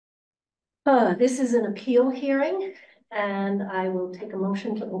This is an appeal hearing, and I will take a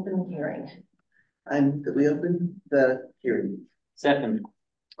motion to open the hearing. That we open the hearing. Second.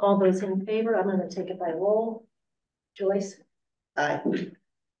 All those in favor, I'm going to take it by roll. Joyce? Aye.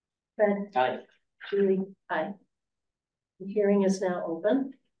 Fred? Aye. Julie? Aye. The hearing is now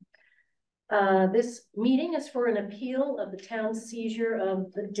open. This meeting is for an appeal of the town's seizure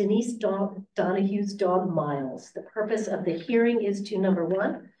of the Denise Donahue's dog Miles. The purpose of the hearing is to, number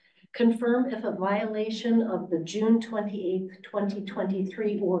one, confirm if a violation of the June 28th,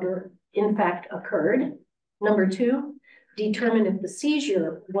 2023 order in fact occurred. Number two, determine if the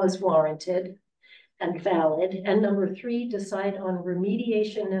seizure was warranted and valid. And number three, decide on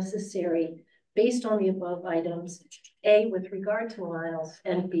remediation necessary based on the above items, A, with regard to Miles,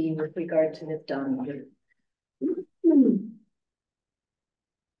 and B, with regard to Ms. Donahue.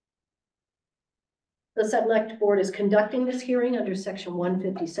 The Select Board is conducting this hearing under Section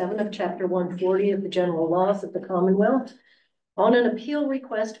 157 of Chapter 140 of the General Laws of the Commonwealth on an appeal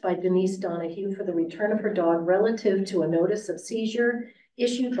request by Denise Donahue for the return of her dog relative to a notice of seizure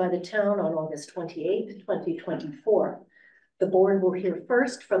issued by the town on August 28th, 2024. The board will hear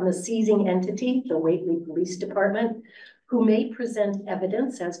first from the seizing entity, the Whately Police Department, who may present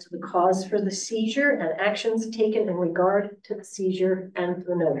evidence as to the cause for the seizure and actions taken in regard to the seizure and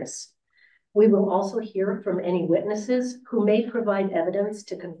the notice. We will also hear from any witnesses who may provide evidence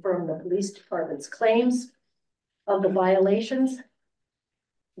to confirm the police department's claims of the violations.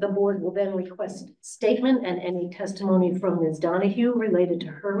 The board will then request statement and any testimony from Ms. Donahue related to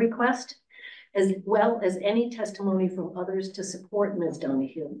her request, as well as any testimony from others to support Ms.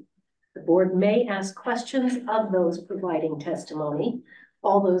 Donahue. The board may ask questions of those providing testimony.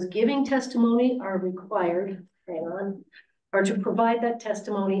 All those giving testimony are required, are to provide that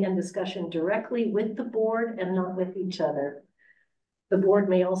testimony and discussion directly with the board and not with each other. The board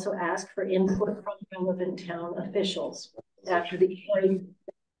may also ask for input from relevant town officials. After the hearing,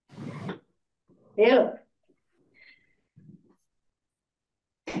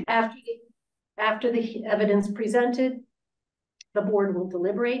 After the evidence presented, the board will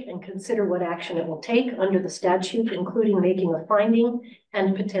deliberate and consider what action it will take under the statute, including making a finding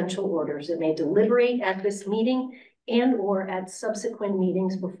and potential orders. It may deliberate at this meeting and or at subsequent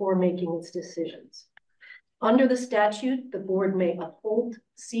meetings before making its decisions. Under the statute, the board may uphold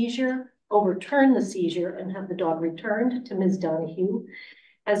seizure, overturn the seizure, and have the dog returned to Ms. Donahue,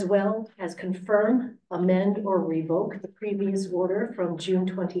 as well as confirm, amend, or revoke the previous order from June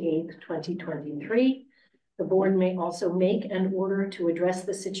 28th, 2023. The board may also make an order to address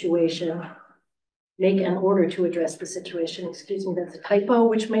the situation. Excuse me, that's a typo,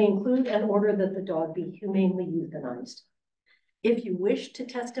 which may include an order that the dog be humanely euthanized. If you wish to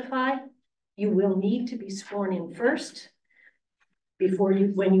testify, you will need to be sworn in first.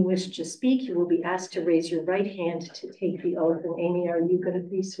 When you wish to speak, you will be asked to raise your right hand to take the oath. And Amy, are you going to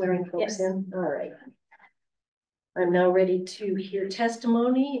be swearing folks in? All right. I'm now ready to hear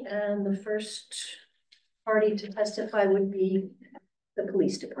testimony, and the first party to testify would be the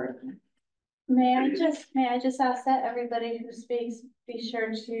police department. May I just ask that everybody who speaks be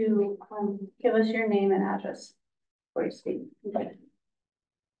sure to give us your name and address before you speak. Okay.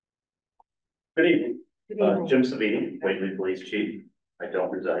 Good evening. Good evening. Jim Savini, Whately Police Chief. I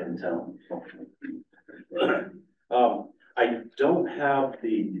don't reside in town. I don't have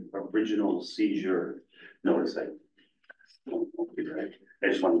the original seizure notice. I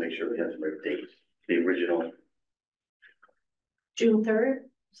just want to make sure we have the right date. The original. June 3rd,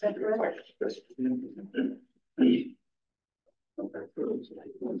 is that correct?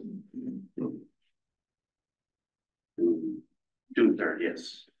 June 3rd,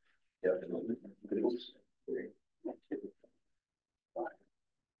 yes. Yep.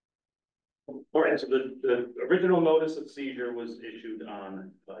 All right, so the original notice of seizure was issued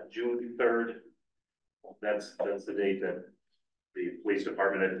on June 3rd. That's the date that the police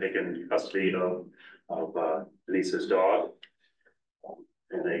department had taken custody of Denise's dog.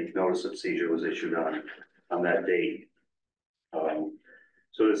 And a notice of seizure was issued on that date. So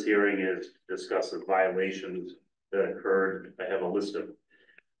this hearing is discuss the violations that occurred. I have a list of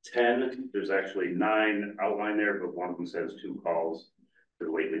 10. There's actually 9 outlined there, but one who says 2 calls to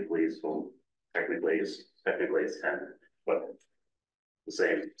the Whately Police. So technically it's 10, but the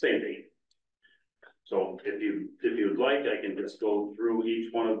same date. So if you'd like, I can just go through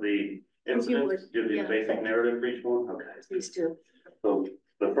each one of the incidents, give you the basic narrative for each one. Okay. Please do. So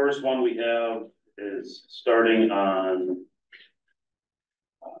the first one we have is starting on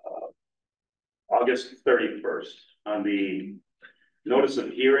August 31st. On the notice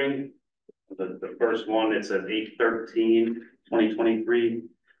of hearing, the first one, it says 8/13/2023.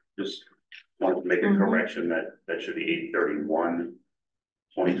 Just wanted to make a Mhm. correction that should be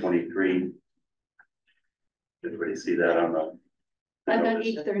 8/31/2023. Everybody see that on the? I've got notice?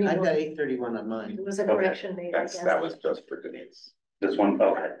 8/31. I've got 8/31 on mine. There was a correction made, I guess. That was just for Denise. This one,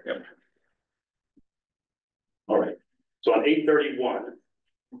 okay. Yep. All right, so on 8/31.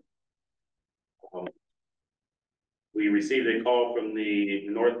 We received a call from the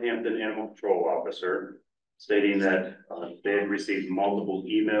Northampton Animal Control Officer stating that they had received multiple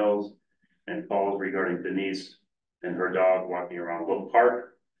emails and calls regarding Denise and her dog walking around Wood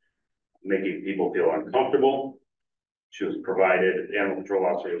Park, making people feel uncomfortable. She was provided, the animal control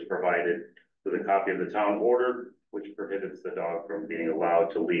officer was provided with a copy of the town order, which prohibits the dog from being allowed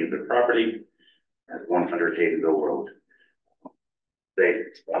to leave the property at 100 Haydenville Road.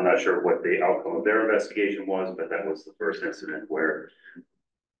 I'm not sure what the outcome of their investigation was, but that was the first incident where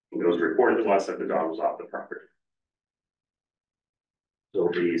it was reported to us that the dog was off the property. So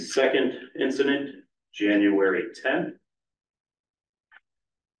the second incident, January 10th.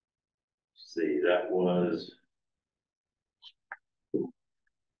 See, that was.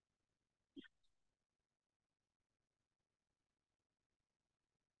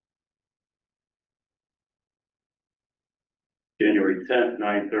 January 10th,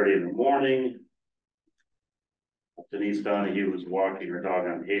 9:30 in the morning. Denise Donahue was walking her dog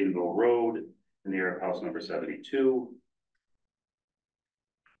on Haydenville Road near house number 72.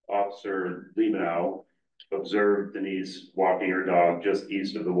 Officer Liebenow observed Denise walking her dog just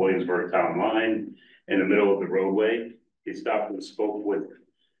east of the Williamsburg town line in the middle of the roadway. He stopped and spoke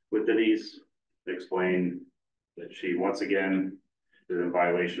with Denise, explained that she once again is in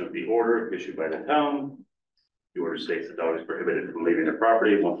violation of the order issued by the town. The order states the dog is prohibited from leaving the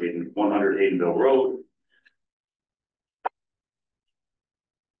property, 100 Haydenville Road.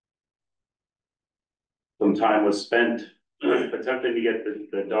 Some time was spent attempting to get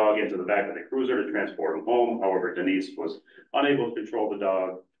the dog into the back of the cruiser to transport him home. However, Denise was unable to control the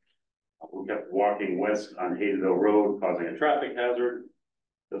dog, who kept walking west on Haydenville Road, causing a traffic hazard.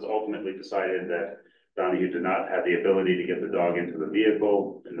 It was ultimately decided that Donahue did not have the ability to get the dog into the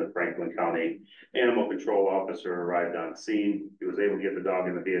vehicle, and the Franklin County Animal Control Officer arrived on scene. He was able to get the dog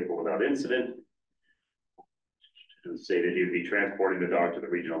in the vehicle without incident, and stated he would be transporting the dog to the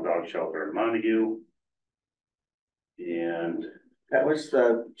regional dog shelter in Montague. And That was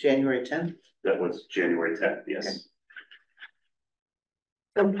the January 10th? that was January 10th, yes.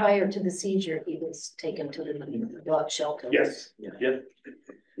 Okay. So prior to the seizure, he was taken to the dog shelter. Yes, Yeah. yep.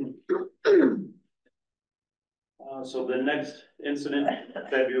 So the next incident,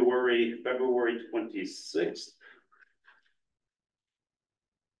 February 26th.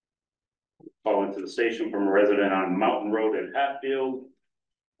 Call into the station from a resident on Mountain Road in Hatfield,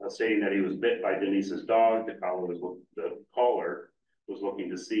 stating that he was bit by Denise's dog. The caller was looking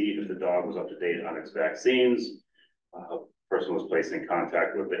to see if the dog was up to date on its vaccines. Person was placed in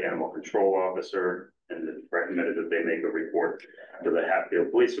contact with the animal control officer and recommended that they make a report to the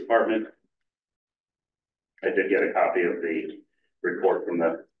Hatfield Police Department. I did get a copy of the report from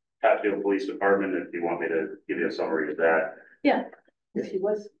the Hatfield Police Department, if you want me to give you a summary of that. Yeah, if he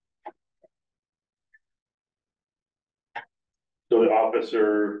was. So the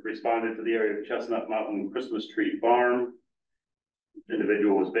officer responded to the area of Chestnut Mountain Christmas Tree Farm. The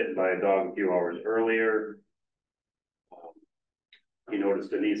individual was bitten by a dog a few hours earlier. He noticed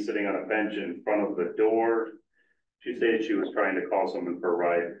Denise sitting on a bench in front of the door. She stated she was trying to call someone for a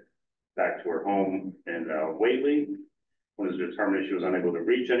ride back to her home in Whately. When it was determined she was unable to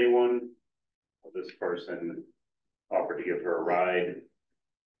reach anyone, this person offered to give her a ride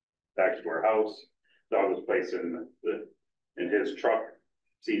back to her house. Dog was placed in his truck,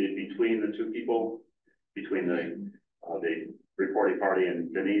 seated between the two people, between the reporting party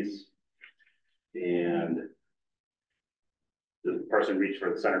and Denise. And the person reached for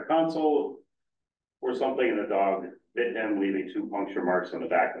the center console or something, and the dog bit him, leaving 2 puncture marks on the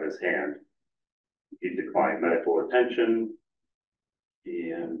back of his hand. He declined medical attention,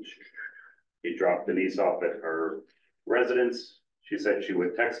 and he dropped Denise off at her residence. She said she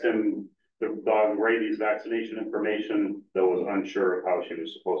would text him the dog rabies vaccination information, though was unsure of how she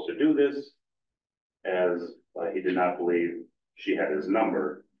was supposed to do this, as he did not believe she had his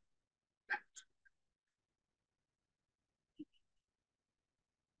number.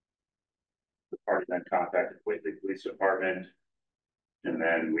 The party then contacted Whately Police Department, and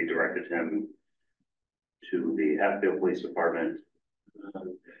then we directed him to the Hatfield Police Department.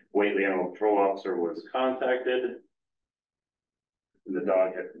 Whately Animal Control Officer was contacted, and the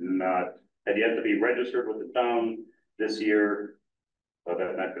dog had yet to be registered with the town this year. But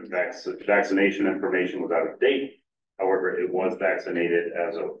that meant the vaccination information was out of date. However, it was vaccinated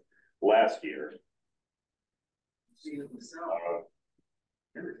as of last year.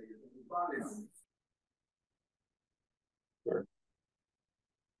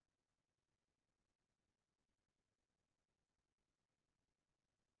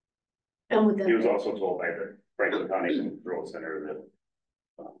 And with He was that, also told by the Franklin County Control Center that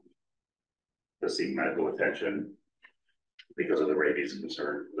to seek medical attention because of the rabies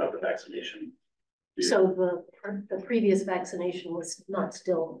concern about the vaccination. so the previous vaccination was not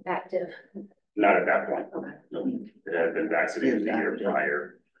still active. Not at that point. Okay. No, it had been vaccinated the year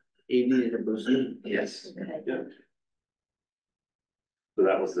prior. He needed a booster. Yes. Okay. Yeah. So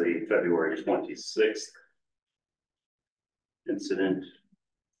that was the February 26th incident.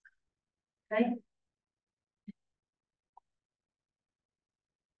 Okay.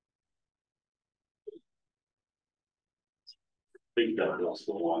 I think that was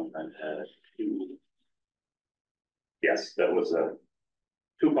the one that had two. Yes, that was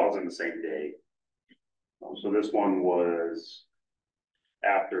two calls in the same day. So this one was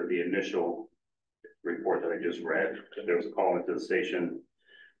after the initial report that I just read. There was a call into the station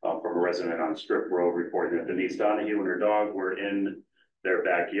from a resident on Strip Road reporting that Denise Donahue and her dog were in their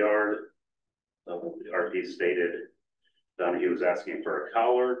backyard. The RP stated Donahue was asking for a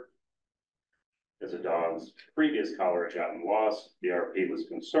collar, as the dog's previous collar had gotten lost. The RP was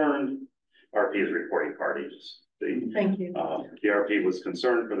concerned. RP is reporting parties. Thank you. The RP was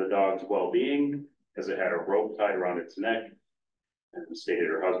concerned for the dog's well-being as it had a rope tied around its neck, and stated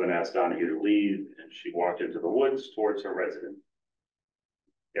her husband asked Donahue to leave, and she walked into the woods towards her residence.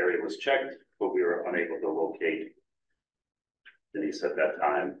 Area was checked, but we were unable to locate Denise at that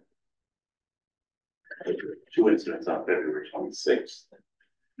time. Two incidents on February 26th.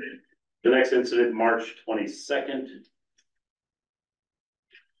 The next incident, March 22nd.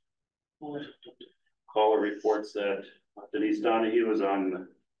 Caller reports that Denise Donahue was on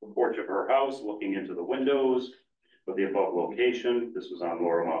the porch of her house looking into the windows of the above location. This was on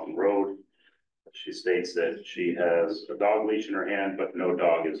Laurel Mountain Road. She states that she has a dog leash in her hand, but no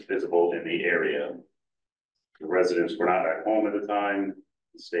dog is visible in the area. The residents were not at home at the time,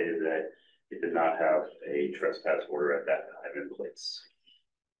 stated that it did not have a trespass order at that time in place.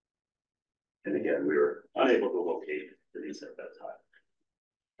 And again, we were unable to locate Denise at that time.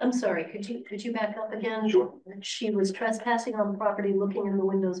 I'm sorry, could you back up again? Sure. She was trespassing on the property, looking in the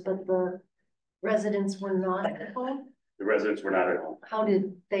windows, but the residents were not at home? The residents were not at home. How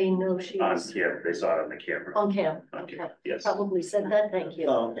did they know she On was camera, they saw it on the camera. on camera? On Okay, camera, yes. probably said that, thank you.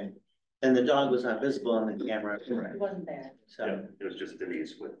 Oh, okay. And the dog was not visible on the camera. It wasn't there. Yeah, So, it was just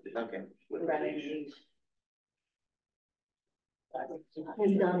Denise with the, okay. with the leash.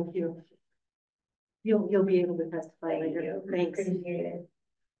 Ms. Donahue. You'll be able to testify later. Thanks.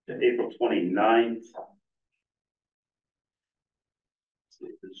 April 29th.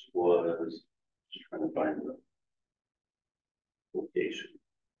 This was, just trying to find the location.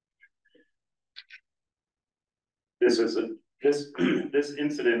 This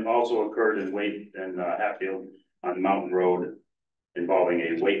incident also occurred in Hatfield on Mountain Road, involving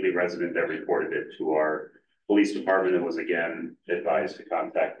a Whately resident that reported it to our police department and was again advised to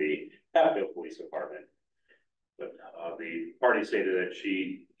contact the Hatfield Police Department. But the party stated that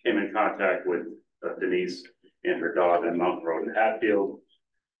she came in contact with Denise and her dog on Mountain Road in Hatfield.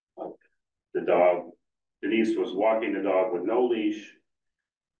 Denise was walking the dog with no leash,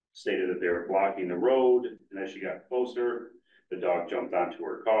 stated that they were blocking the road, and as she got closer, the dog jumped onto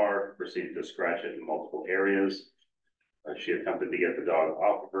her car, proceeded to scratch it in multiple areas. She attempted to get the dog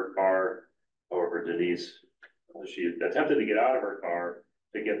off of her car. However, Denise, she attempted to get out of her car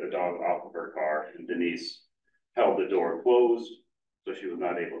to get the dog off of her car, and Denise held the door closed, so she was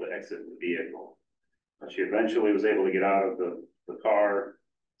not able to exit the vehicle. She eventually was able to get out of the car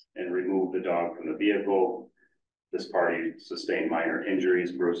and remove the dog from the vehicle. This party sustained minor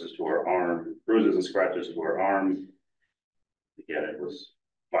injuries, bruises and scratches to her arm. Again, it was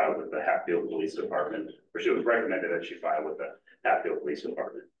filed with the Hatfield Police Department, or she was recommended that she file with the Hatfield Police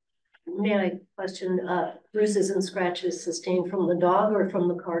Department. May I question, bruises and scratches sustained from the dog or from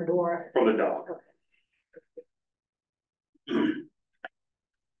the car door? From the dog.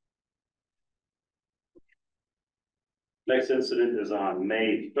 Next incident is on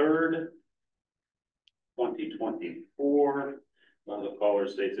May 3rd, 2024. The caller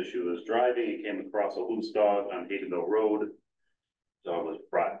states that she was driving and came across a loose dog on Haydenville Road. The dog was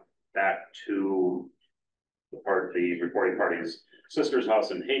brought back to the reporting party's sister's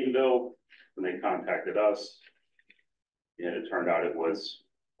house in Haydenville when they contacted us. And it turned out it was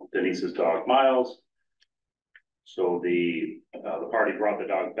Denise's dog, Miles. So the party brought the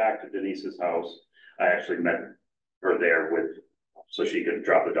dog back to Denise's house. I actually met her there with so she could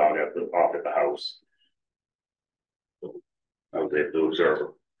drop the dog off at the house. I was able to observe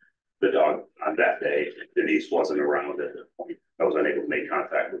the dog on that day. Denise wasn't around at that point. I was unable to make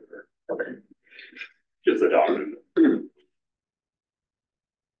contact with her. Okay. Just the dog.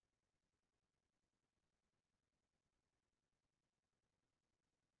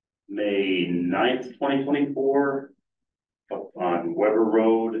 May 9th, 2024, on Weber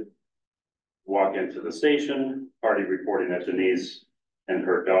Road. Walk into the station, party reporting that Denise and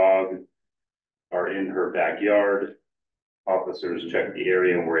her dog are in her backyard. Officers checked the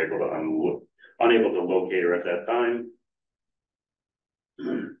area and were unable to locate her at that time.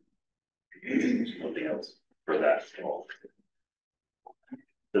 Nothing else for that call.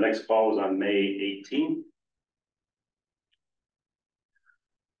 The next call was on May 18th.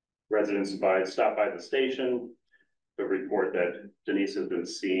 Residents stopped by the station to report that Denise has been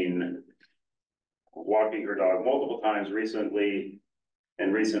seen walking her dog multiple times recently,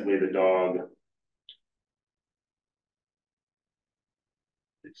 and recently the dog,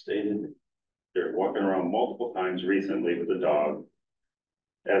 it stated they're walking around multiple times recently with the dog,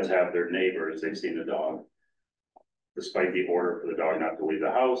 as have their neighbors. They've seen the dog. Despite the order for the dog not to leave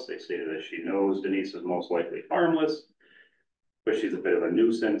the house, they stated that she knows Denise is most likely harmless, but she's a bit of a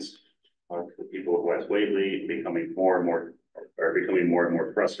nuisance. The people of West Whately becoming more and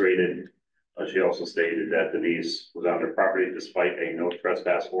more frustrated. She also stated that Denise was on their property despite a no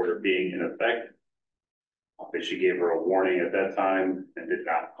trespass order being in effect. But she gave her a warning at that time and did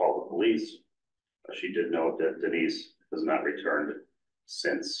not call the police. She did note that Denise has not returned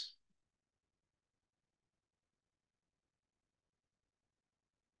since.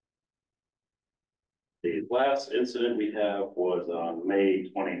 The last incident we have was on May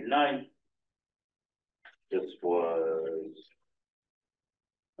 29th. This was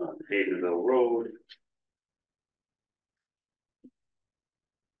on Haydenville Road.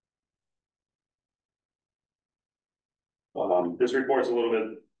 This report's a little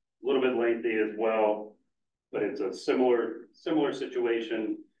bit lengthy as well, but it's a similar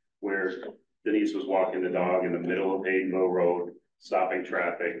situation where Denise was walking the dog in the middle of Haydenville Road, stopping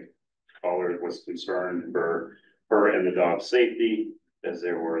traffic. Caller was concerned for her and the dog's safety, as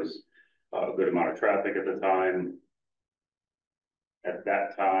there was a good amount of traffic at the time. At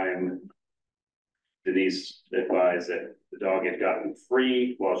that time, Denise advised that the dog had gotten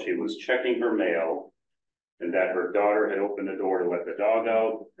free while she was checking her mail, and that her daughter had opened the door to let the dog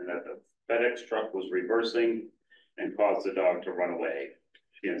out, and that the FedEx truck was reversing and caused the dog to run away.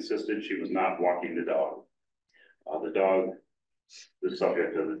 She insisted she was not walking the dog. The dog is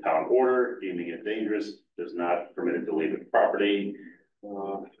subject to the town order, deeming it dangerous, does not permit it to leave the property.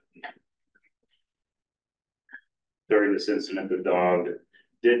 During this incident, the dog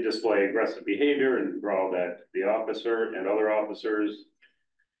did display aggressive behavior and growled at the officer and other officers,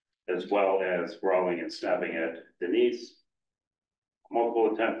 as well as growling and snapping at Denise.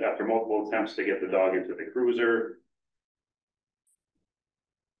 After multiple attempts to get the dog into the cruiser,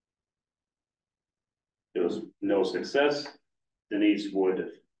 there was no success. Denise would,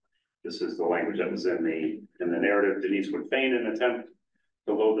 this is the language that was in the narrative, Denise would feign an attempt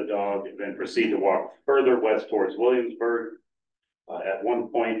to load the dog and then proceed to walk further west towards Williamsburg. At one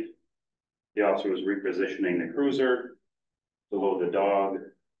point, the officer was repositioning the cruiser to load the dog,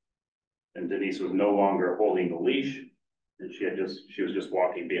 and Denise was no longer holding the leash, and she was just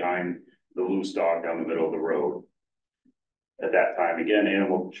walking behind the loose dog down the middle of the road. At that time, again,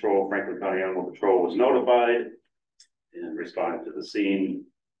 Franklin County Animal Patrol was notified and responded to the scene.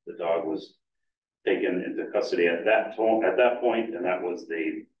 The dog was taken into custody at that point, and that was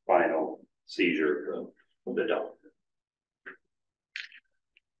the final seizure of the dog.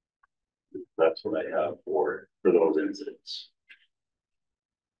 That's what I have for those incidents.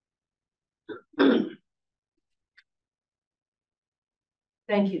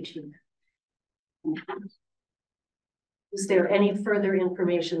 Thank you, Chief. Is there any further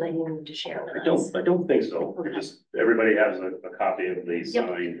information that you need to share with us? I don't think so. Okay. Just everybody has a copy of the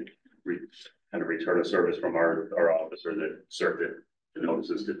signed kind of return of service from our officer that served it. The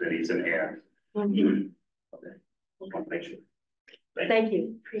notices to Denise in hand. Okay. I'll make sure. Thank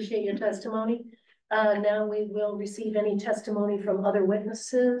you. Appreciate your testimony. Now we will receive any testimony from other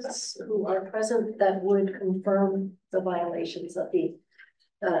witnesses who are present that would confirm the violations of the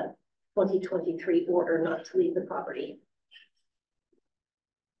 2023 order not to leave the property.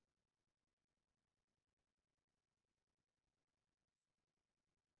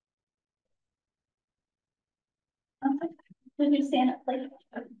 Could you stand up, please?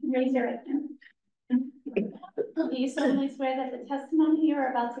 Raise your right hand. Do you solemnly swear that the testimony you are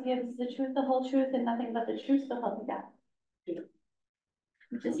about to give is the truth, the whole truth, and nothing but the truth, so help you God?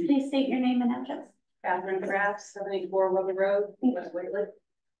 Just please state your name and address. Catherine Kraft, 74 Weber Road, West Whately.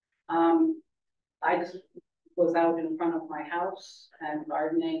 I just was out in front of my house and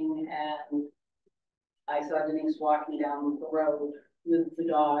gardening, and I saw Denise walking down the road with the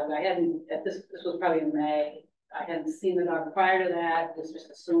dog. I hadn't, this was probably in May. I hadn't seen the dog prior to that, was just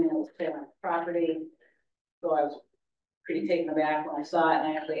assuming it was family property. So I was pretty taken aback when I saw it, and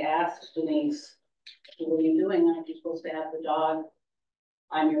I actually asked Denise, what are you doing? Aren't you supposed to have the dog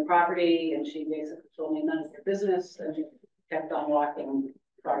on your property? And she basically told me none of your business, and she kept on walking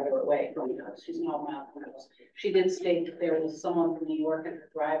farther away from the house. She's not around the house. She did state that there was someone from New York in her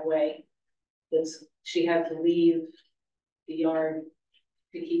driveway, that's she had to leave the yard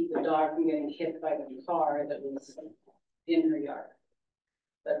to keep the dog from getting hit by the car that was in her yard.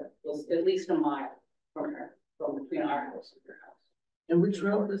 That was at least a mile from her, from between our house and her house. And which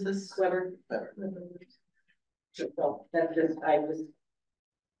road was this? Weber. Weber. So that just, I was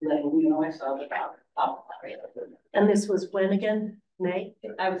letting you know I saw the dog up. And this was when again? May?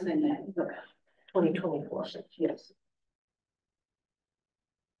 I was in that. Okay. 2024. Yes.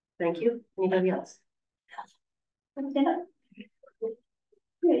 Thank you. Anybody else? Stand up.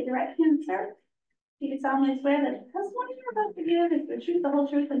 Raise your right hand, sir. Do you solemnly swear that the testimony you're about to give is the truth, the whole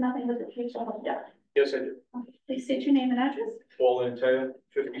truth, and nothing but the truth, so help you God? Yes, I do. Okay, please state your name and address. Paul Antaya,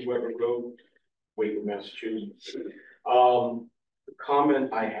 50 Weber Road, Whately, Massachusetts. The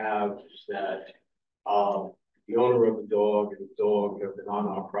comment I have is that, the owner of the dog and the dog have been on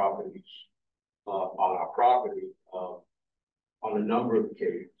our properties, on a number of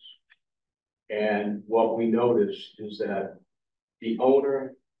occasions. And what we noticed is that the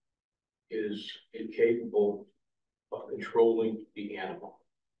owner is incapable of controlling the animal.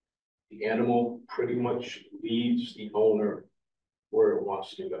 The animal pretty much leads the owner where it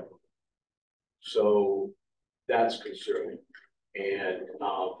wants to go. So that's concerning. And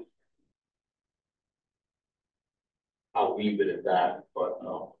I'll leave it at that, but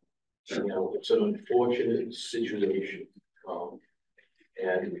you know, it's an unfortunate situation.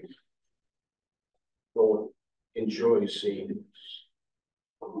 And don't enjoy seeing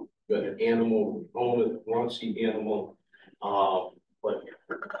that an animal owner wants the animal, but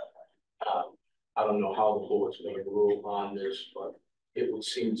I don't know how the board's going to rule on this, but it would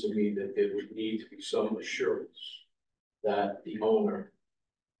seem to me that there would need to be some assurance that the owner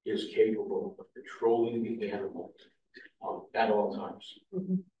is capable of controlling the animal at all times.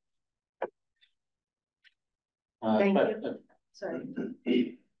 Mhm. Thank but, you.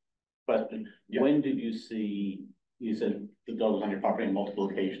 Sorry. Question, Yeah. when did you see, you said the dog was on your property on multiple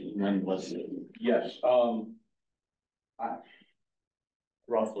occasions, when was it Yes,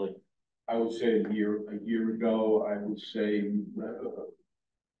 roughly? I would say a year ago, I would say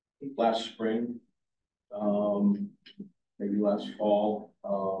last spring, maybe last fall.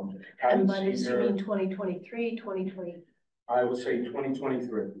 And Haven't by this seen you her, mean 2023, 2020? I would say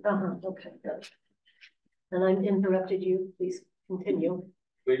 2023. Okay. Yeah. And I interrupted you, please continue.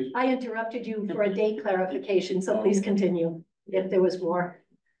 Please. I interrupted you for a date clarification, so please continue if there was more.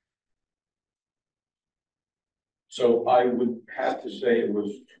 So I would have to say it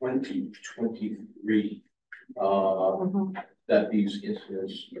was 2023 that these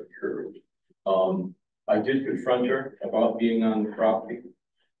incidents occurred. I did confront her about being on the property,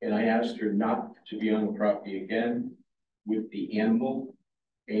 and I asked her not to be on the property again with the animal,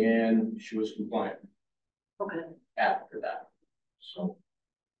 and she was compliant Okay. after that. So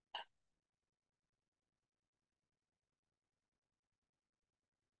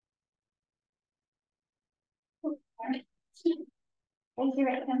Raise your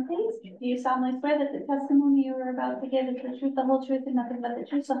right hand, please. Do you solemnly swear that the testimony you are about to give is the truth, the whole truth, and nothing but the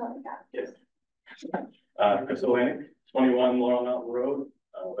truth, so help you God? Yes. Chris Owanek, 21 Laurel Mountain Road,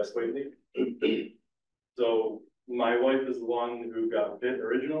 West Whately. So my wife is the one who got bit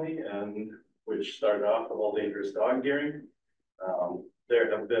originally, and which started off the whole dangerous dog hearing.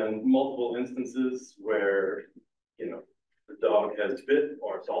 There have been multiple instances where, you know, the dog has bit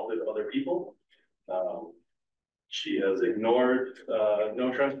or assaulted other people. She has ignored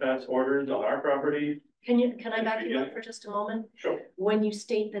no trespass orders on our property. Can I back you up for just a moment? Sure. When you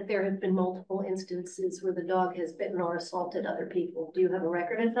state that there have been multiple instances where the dog has bitten or assaulted other people, do you have a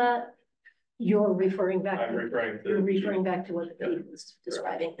record of that? You're referring back. I'm referring to. You're referring back to what the chief was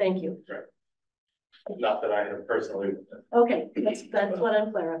describing. Thank you. Not that I have personally. Okay, that's what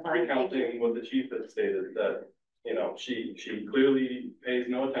I'm clarifying. Thank you. Recounting what the chief has stated, that, you know, she clearly pays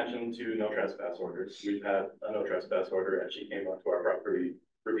no attention to no trespass orders. We've had a no trespass order, and she came onto our property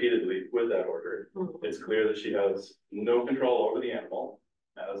repeatedly with that order. It's clear that she has no control over the animal,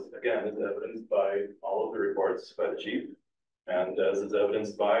 as again is evidenced by all of the reports by the chief. And as is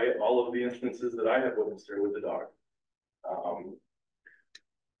evidenced by all of the instances that I have witnessed her with the dog. Um,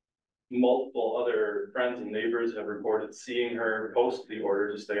 Multiple other friends and neighbors have reported seeing her post the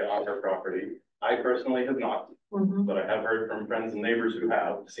order to stay on her property. I personally have not, Mhm. but I have heard from friends and neighbors who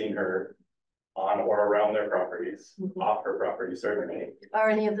have seen her on or around their properties, Mhm. off her property, certainly. Are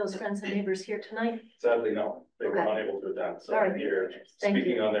any of those friends and neighbors here tonight? Sadly, no, they were Okay. unable to attend, so All right. I'm here Thank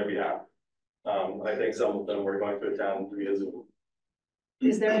speaking you. on their behalf. I think some of them were going to attend via Zoom.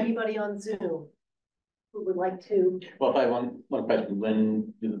 Is there anybody on Zoom who would like to? Well, if I one question,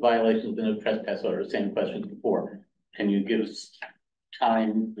 when the violation's been a trespass order, same questions before, can you give us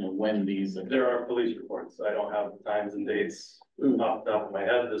time, when these? There are police reports. I don't have the times and dates off the top of my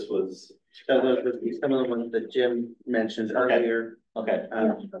head. This was, Those would be some of the ones that Jim mentioned Okay. earlier. Okay,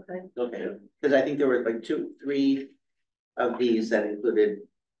 Okay. Okay, because I think there were like 3 of these that included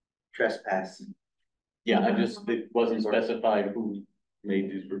trespass. yeah, it wasn't specified who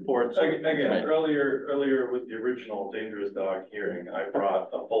made these reports. again, Right. earlier with the original dangerous dog hearing, I brought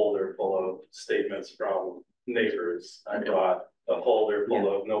a folder full of statements from neighbors. I brought a folder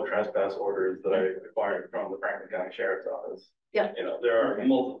full of no trespass orders that I acquired from the Franklin County Sheriff's Office. Yeah. You know, there are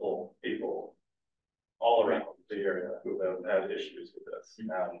multiple people all around the area who have had issues with this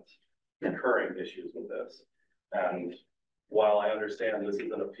and recurring issues with this. And while I understand this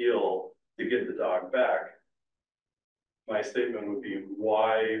is an appeal to get the dog back, my statement would be,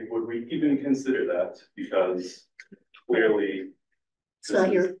 why would we even consider that? Because clearly It's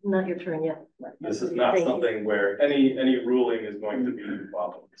not your turn yet. this is not Thank you. something where any ruling is going to be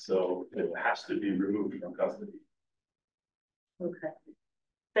followed. So it has to be removed from custody. Okay.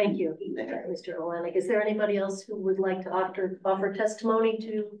 Thank you, Mr. Olenek. Is there anybody else who would like to offer testimony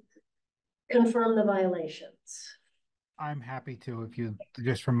to confirm the violations? I'm happy to, if you,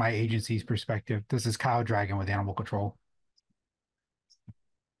 just from my agency's perspective. This is Kyle Dragon with Animal Control.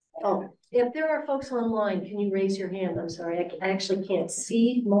 Oh, if there are folks online, can you raise your hand? I'm sorry, I actually can't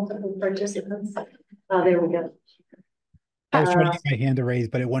see multiple participants. There we go. I was trying to get my hand to raise,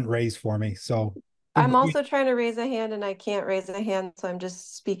 but it wouldn't raise for me, so. I'm also trying to raise a hand and I can't raise a hand, so I'm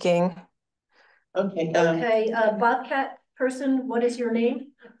just speaking. Okay, Okay, Bobcat person, what is your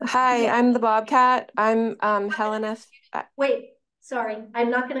name? Hi, I'm the Bobcat. I'm Helena. Wait, sorry, I'm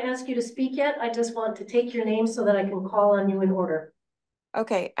not gonna ask you to speak yet. I just want to take your name so that I can call on you in order.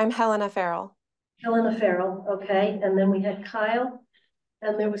 Okay, I'm Helena Farrell. Helena Farrell, okay, and then we had Kyle,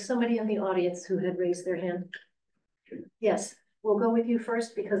 and there was somebody in the audience who had raised their hand. Yes, we'll go with you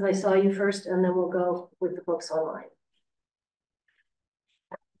first because I saw you first, and then we'll go with the folks online.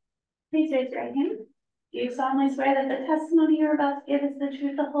 Please raise your right hand. Do you solemnly swear that the testimony you're about to give is the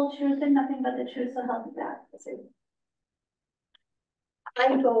truth, the whole truth, and nothing but the truth, so help you God?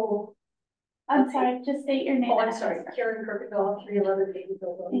 I'm sorry, just state your name. Oh, I'm sorry, Karen Kirkendall, 311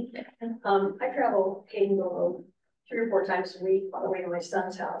 Haydenville Road. Thank you. I travel Haydenville Road 3 or 4 times a week on the way to my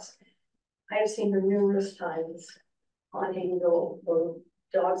son's house. I have seen her numerous times on Haydenville Road,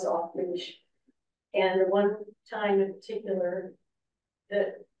 dogs off leash. And the one time in particular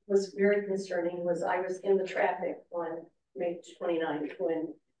that was very concerning was I was in the traffic on May 29th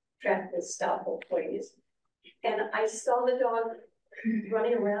when traffic was stopped both ways. And I saw the dog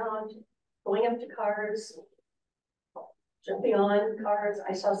running around, going up to cars, jumping on cars.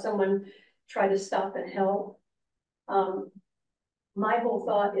 I saw someone try to stop and help. My whole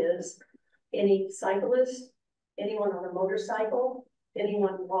thought is any cyclist, anyone on a motorcycle,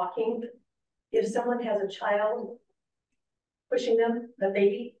 anyone walking, if someone has a child pushing them, a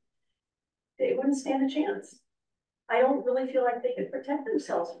baby, they wouldn't stand a chance. I don't really feel like they could protect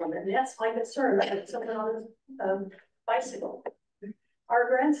themselves from it. And that's my concern. I had someone on a bicycle. Our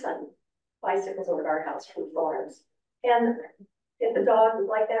grandson bicycles over to our house from Florence. And if a dog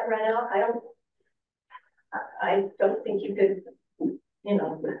like that ran out, I don't think you could, you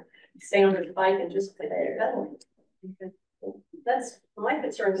know, stay on the bike and just play there pedaling. That's my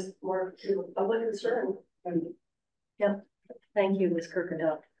concern, is more public concern. Yep. Thank you, Ms.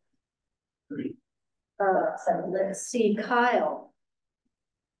 Kirkendall. Let's see, Kyle.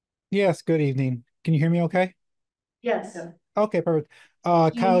 Yes, good evening. Can you hear me okay? Yes. Okay, perfect.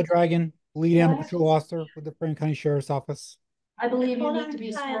 Kyle Dragon, lead Yeah. animal control officer with the Franklin County Sheriff's Office. I believe you Hold need on, to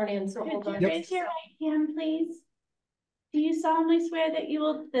be Kyle. sworn in, so hold Could on. you raise your right hand, please? Do you solemnly swear that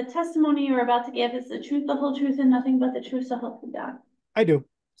the testimony you're about to give is the truth, the whole truth, and nothing but the truth, so help you God? I do.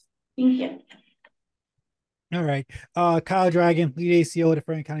 Thank you. All right. Kyle Dragon, lead ACO at the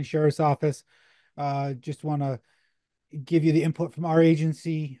Franklin County Sheriff's Office. Just want to give you the input from our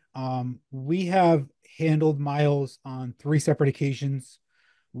agency. We have handled Miles on 3 separate occasions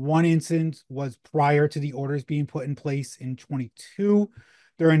One instance was prior to the orders being put in place in 22.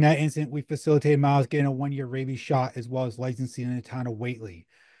 During that incident, we facilitated Miles getting a 1-year rabies shot as well as licensing in the town of Whately.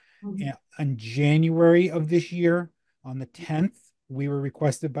 In January of this year, on the 10th, we were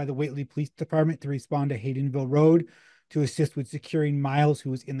requested by the Whately Police Department to respond to Haydenville Road to assist with securing Miles,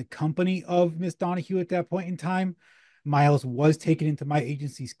 who was in the company of Miss Donahue at that point in time. Miles was taken into my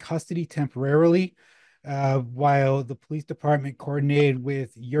agency's custody temporarily, while the police department coordinated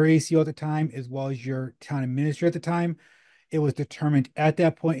with your ACO at the time, as well as your town administrator at the time. It was determined at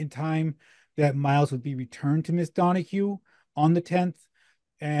that point in time that Miles would be returned to Miss Donahue on the 10th,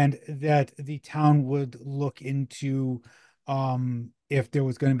 and that the town would look into if there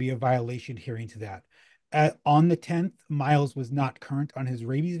was going to be a violation hearing to that. On the 10th, Miles was not current on his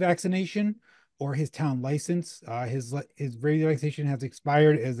rabies vaccination or his town license. His rabies vaccination has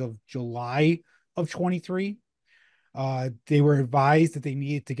expired as of July of 23. They were advised that they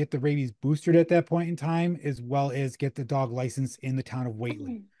needed to get the rabies boosted at that point in time, as well as get the dog license in the town of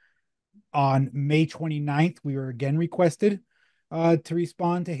Whately. On May 29th, we were again requested to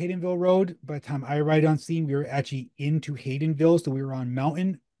respond to Haydenville Road. By the time I arrived on scene, we were actually into Haydenville, so we were on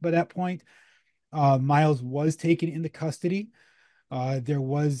Mountain by that point. Miles was taken into custody. There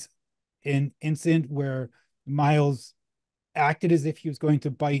was an incident where Miles acted as if he was going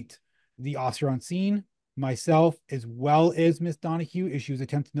to bite the officer on scene, myself, as well as Miss Donahue, as she was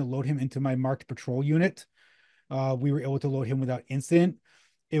attempting to load him into my marked patrol unit. We were able to load him without incident.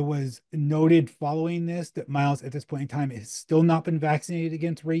 It was noted following this that Miles at this point in time has still not been vaccinated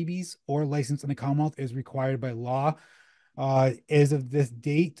against rabies or licensed in the Commonwealth as required by law. As of this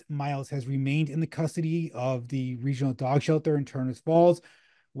date, Miles has remained in the custody of the regional dog shelter in Turner's Falls,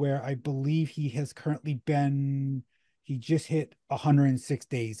 where I believe he has currently been, he just hit 106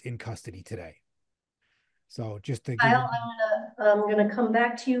 days in custody today. So just to give I'm gonna come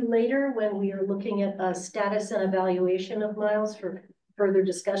back to you later when we are looking at a status and evaluation of Miles for further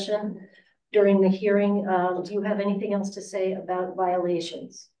discussion during the hearing. Do you have anything else to say about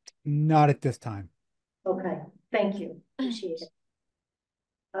violations? not at this time. Okay, thank you. Appreciate it.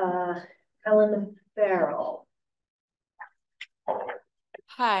 Helen Farrell.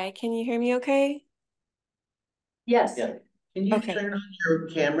 Hi, can you hear me okay? Yes. Yeah. Can you Okay. turn on your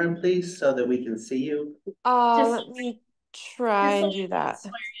camera, please, so that we can see you? Let me try and do that.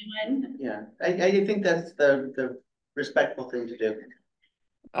 Yeah, I think that's the respectful thing to do.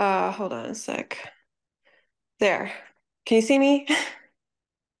 Hold on a sec. There. Can you see me?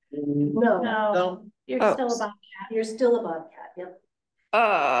 No. No. You're Oh. still a bobcat. You're still a bobcat, yep.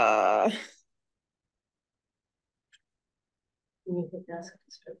 You hit desk.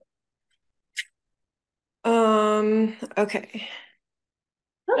 Okay.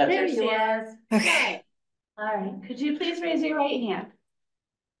 Oh, That's there it. she is. Okay. All right, could you please raise your right hand?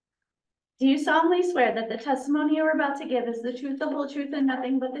 Do you solemnly swear that the testimony you are about to give is the truth, the whole truth, and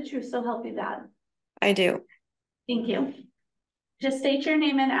nothing but the truth, so help you God? I do. Thank you. Just state your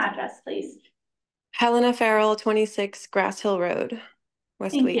name and address, please. Helena Farrell, 26 Grass Hill Road,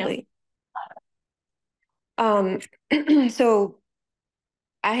 West Thank you. Whately. So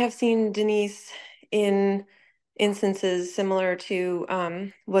I have seen Denise in instances similar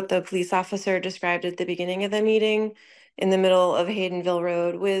to what the police officer described at the beginning of the meeting, in the middle of Haydenville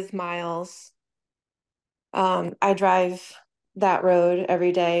Road with Miles. I drive that road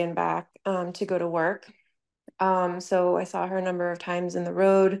every day and back to go to work. So I saw her a number of times in the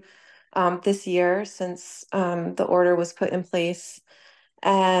road this year since the order was put in place.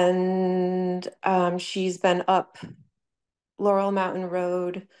 And she's been up Laurel Mountain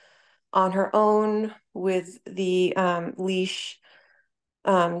Road on her own with the leash,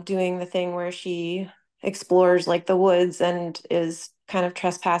 doing the thing where she explores like the woods and is kind of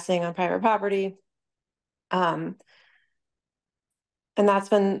trespassing on private property. And that's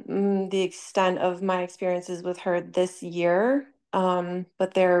been the extent of my experiences with her this year.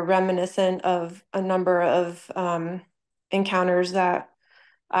 But they're reminiscent of a number of encounters that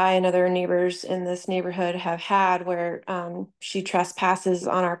I and other neighbors in this neighborhood have had where she trespasses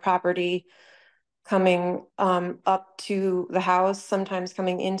on our property, coming up to the house, sometimes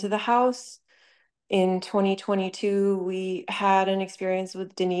coming into the house. In 2022, we had an experience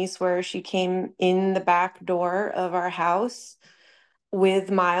with Denise where she came in the back door of our house with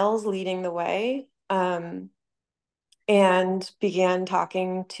Miles leading the way, and began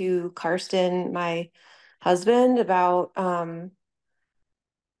talking to Karsten, my husband, about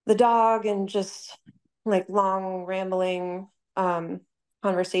the dog, and just like long rambling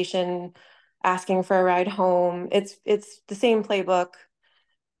conversation, asking for a ride home. It's the same playbook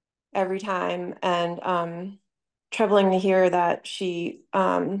every time. And troubling to hear that she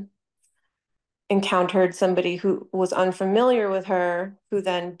encountered somebody who was unfamiliar with her, who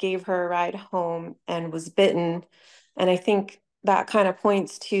then gave her a ride home and was bitten. And I think that kind of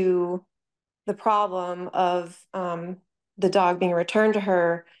points to the problem of the dog being returned to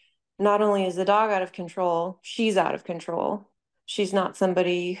her. Not only is the dog out of control, she's out of control. She's not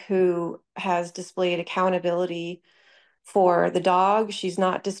somebody who has displayed accountability for the dog. She's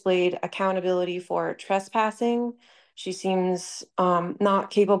not displayed accountability for trespassing. She seems not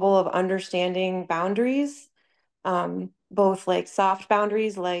capable of understanding boundaries, both like soft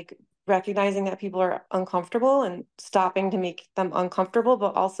boundaries, like recognizing that people are uncomfortable and stopping to make them uncomfortable,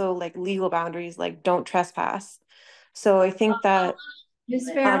 but also like legal boundaries, like don't trespass. So I think that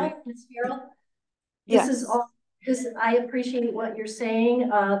Ms. Farrell, Ms. Farrell, this is yes. all, because I appreciate what you're saying,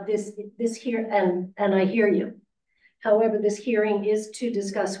 this here, and I hear you. However, this hearing is to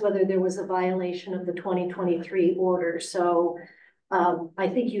discuss whether there was a violation of the 2023 order. So I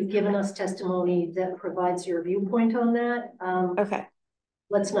think you've given us testimony that provides your viewpoint on that. Okay.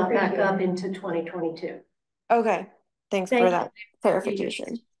 Let's not back up into 2022. Okay. Thanks Thank for you. that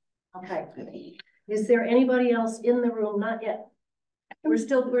clarification. Okay. Is there anybody else in the room? Not yet. We're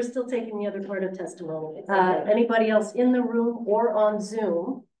still taking the other part of testimony. Anybody else in the room or on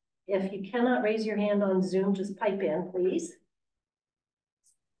Zoom? If you cannot raise your hand on Zoom, just pipe in, please.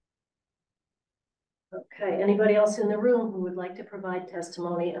 Okay, anybody else in the room who would like to provide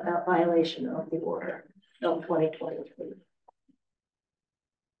testimony about violation of the order of 2023?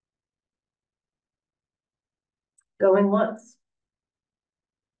 Going once.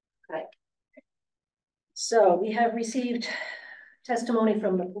 Okay. So we have received testimony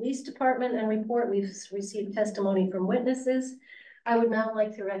from the police department and report. We've received testimony from witnesses. I would now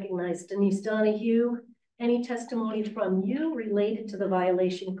like to recognize Denise Donahue. Any testimony from you related to the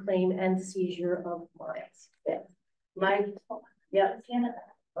violation claim and seizure of Miles? Yeah. Mike? Yeah.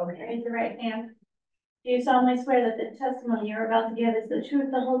 Okay. Raise the right hand. Do you solemnly swear that the testimony you're about to give is the truth,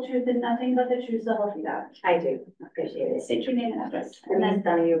 the whole truth, and nothing but the truth, so help you God? I do, appreciate it. State your name and address. And then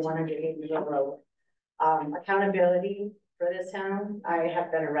Donahue, 108 Middle Road. Accountability for this town, I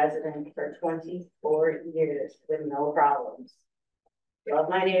have been a resident for 24 years with no problems. Love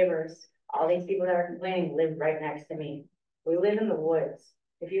my neighbors. All these people that are complaining live right next to me. We live in the woods.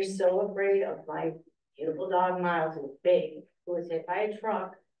 If you're so afraid of my beautiful dog Miles, who's big, who was hit by a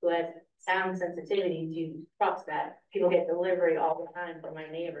truck, who has sound sensitivity to trucks that people get delivery all the time from my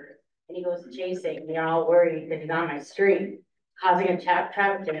neighbors, and he goes chasing, and you're all worried because he's on my street, causing a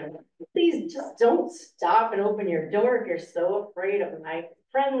traffic jam. Please just don't stop and open your door if you're so afraid of my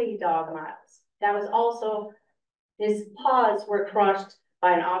friendly dog Miles. That was also, his paws were crushed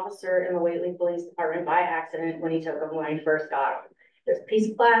by an officer in the Whately Police Department by accident when he took him when he first got him. There's a piece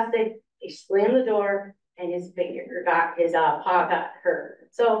of plastic, he slammed the door, and his paw got hurt.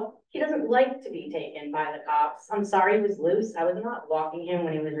 So he doesn't like to be taken by the cops. I'm sorry he was loose. I was not walking him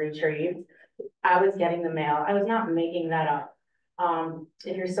when he was retrieved. I was getting the mail. I was not making that up.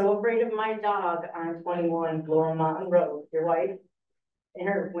 If you're so afraid of my dog on 21 Laurel Mountain Road, your wife in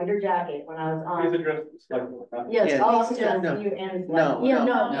her winter jacket when I was on. Please address the select board. Yes, Yeah, all please, still. no. You and No, Yeah,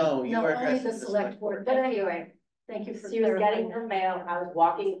 no, you no, are only addressing the the select board. But anyway, Thank you for she was getting her mail. I was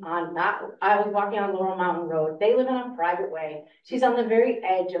walking on Laurel Mountain Road. They live on a private way. She's on the very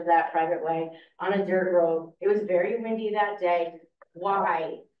edge of that private way on a dirt road. It was very windy that day.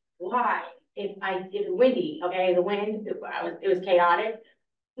 Why? If windy, okay, the wind, it was chaotic.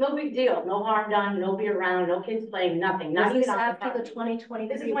 No big deal. No harm done. Nobody around. No kids playing. Nothing. Not Is even this on after the 2023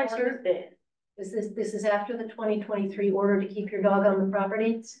 This is my order? truth bid. This is after the 2023 order to keep your dog on the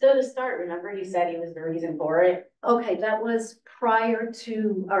property? So to start, remember you said he was the reason for it. Okay, that was prior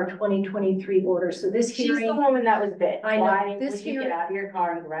to our 2023 order. So this She's the hearing, woman that was bit. I know. Why This would you hearing- get out of your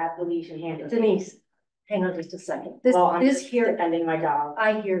car and grab the leash and hand it to me? Denise, hang on just a second. This Well, I'm just hearing, defending my dog.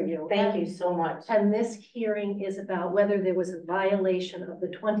 I hear you. Thank you so much. And this hearing is about whether there was a violation of the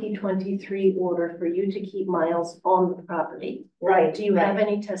 2023 order for you to keep Miles on the property. Right. Do you have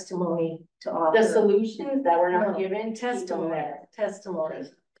any testimony to offer? The solutions that were not No, given, testimony, testimony.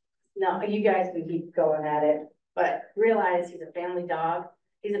 No, you guys can keep going at it, but realize he's a family dog.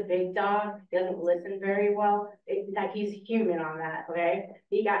 He's a big dog, doesn't listen very well. Like he's human on that, okay?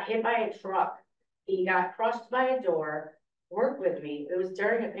 He got hit by a truck. He got crushed by a door. Work with me. It was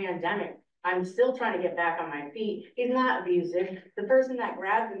during a pandemic. I'm still trying to get back on my feet. He's not abusive. The person that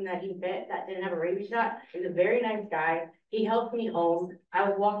grabbed him that he bit that didn't have a rabies shot is a very nice guy. He helped me home. I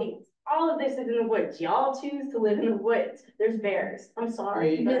was walking. All of this is in the woods. Y'all choose to live in the woods. There's bears. I'm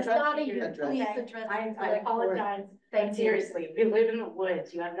sorry. Ms. but- Donahue, address- please Okay, address. I the select board. apologize. Thank you. Seriously, we live in the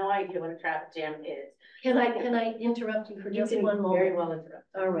woods. You have no idea what a traffic jam is. Can I interrupt you for You just can one moment? very well interrupt.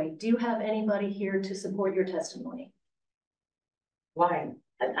 All right, do you have anybody here to support your testimony? Why?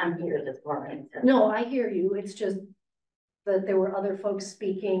 I'm here this morning. No, I hear you. It's just that there were other folks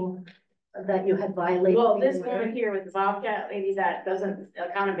speaking that you had violated. Well, the this order. woman here with the Bobcat lady that doesn't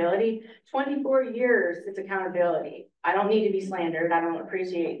accountability, 24 years, it's accountability. I don't need to be slandered. I don't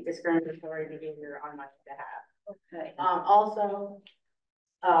appreciate discriminatory behavior on my behalf. Okay. Also,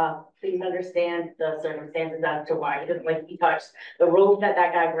 please understand the circumstances as to why, because like he touched the rope that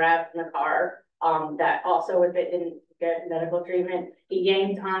guy grabbed in the car. That also, if it didn't get medical treatment, he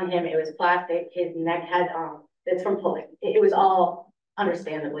yanked on him. It was plastic. His neck had, it's from pulling. It was all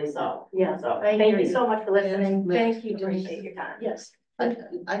understandably so. Yeah. So I thank hear you you. so much for listening. Thank you, Denise. Appreciate your time. Yes.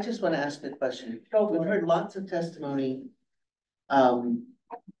 I just want to ask a question. Go for We've it. heard lots of testimony of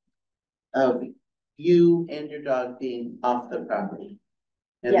you and your dog being off the property.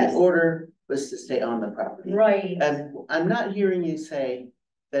 And Yes. the order was to stay on the property. Right. And I'm not hearing you say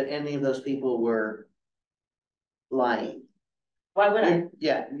that any of those people were lying. Why would I?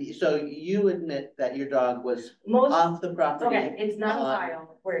 Yeah, so you admit that your dog was Most, off the property. okay, it's not a on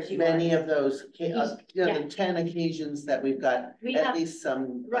file where she Many was. of those, the 10 occasions that we've got, We at have- least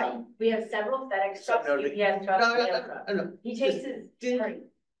some. Right, we have several FedEx some trucks, notary- UPS No, trucks, no, mail no, trucks. no, no. He takes his, Did- right.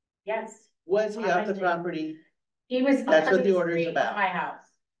 Yes, Was he off the property? he was. That's what on the order's street of about. My house.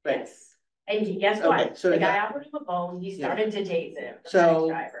 Right. Yes. And guess Okay, what? so The guy that- offered him a bone, he Yeah. started to tase him. the So FedEx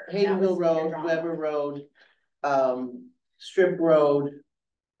driver. That Haydenville was the Road, drama. Weber Road, Strip Road,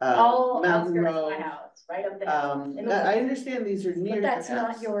 All Mountain outskirts of my Road. house, right up there. In the I woods. understand these are near But your that's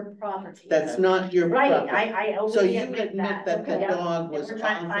not house. your property. That's not your Right, property. I So openly you admit admit that the Yep. dog And was we're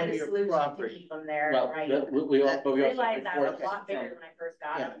trying to off find of a your solution to property. keep him there, Well, right? we all, but we also Realized that was report a lot bigger when I first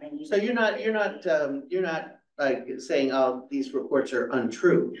got Yeah. him. and he So was- you're not like saying, oh, these reports are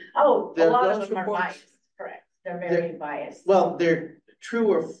untrue. Oh, a There- lot of those them are reports- biased, correct, they're very biased. Well, they're true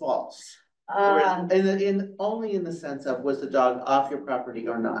or false. Um, Only in the sense of, was the dog off your property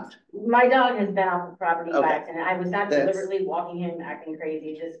or not? my dog has been off the property by Okay. accident, I was not That's- deliberately walking him acting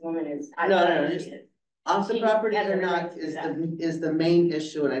crazy, this woman is. I No, love no, who just- she is. Off the She property has or every right not to do is the main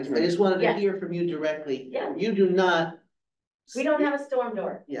issue, and I just wanted to Yes. hear from you directly. Yeah. You do not. We don't have a storm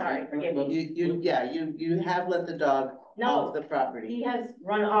door, Yeah. sorry, forgive me, You have let the dog off no, the property. he has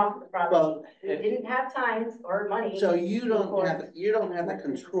run off the property, Well, we didn't have times or money. so you don't have the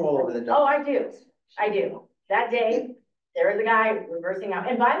control over the dog. Oh, I do. That day, there was a guy reversing out.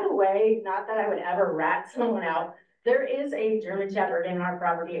 And by the way, not that I would ever rat someone out. There is a German Shepherd in our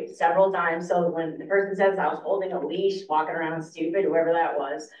property several times. So when the person says I was holding a leash, walking around stupid, whoever that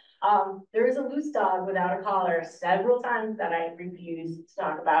was. There is a loose dog without a collar several times that I refuse to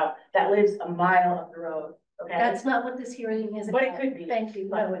talk about that lives a mile up the road. Okay. That's not what this hearing is about. But it could be. Thank you.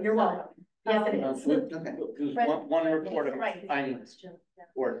 But No, it's you're not. welcome. Yes, it is. Okay. There's Right. one report of Right. findings,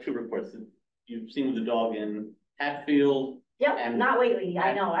 or two reports that you've seen the dog in Hatfield Yep, And- not lately.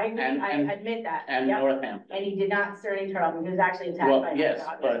 I know. I agree. and- I admit that. and Yep. Northampton. And he did not stir any trouble. He was actually attacked Well, by my yes,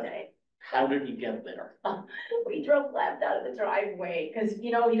 dog but- that day. How did he get there? We drove left out of the driveway, cause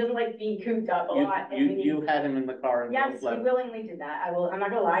you know, he doesn't like being cooped up a You, lot. you, and we- you had him in the car and Yes, we left. willingly did that. I'm not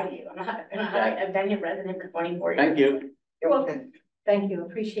gonna lie to you. I've been your resident for 24 years. Thank you. You're welcome. Thank you,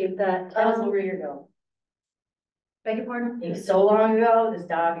 appreciate that. That was over a year ago. Beg your pardon? It was so long ago. This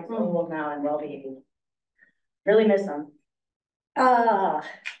dog is old now and well behaved. Really miss him.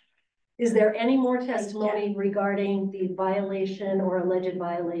 Is there any more testimony regarding the violation or alleged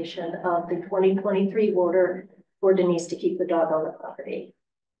violation of the 2023 order for Denise to keep the dog on the property?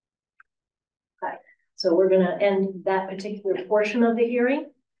 Okay, so we're gonna end that particular portion of the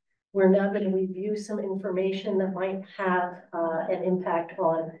hearing. We're now gonna review some information that might have an impact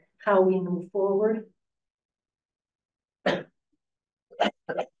on how we move forward.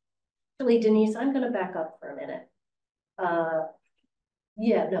 Actually, Denise, I'm gonna back up for a minute.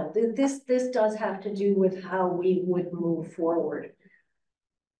 Yeah, no, this does have to do with how we would move forward.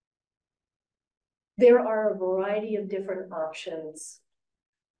 There are a variety of different options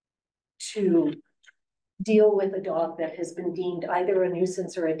to deal with a dog that has been deemed either a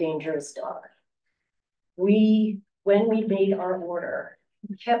nuisance or a dangerous dog. When we made our order,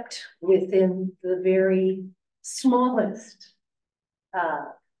 kept within the very smallest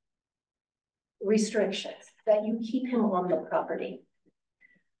restrictions that you keep him on the property.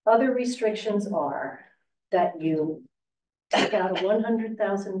 Other restrictions are that you take out a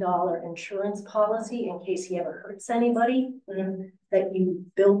 $100,000 insurance policy in case he ever hurts anybody, that you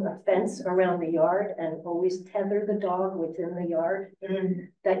build a fence around the yard and always tether the dog within the yard,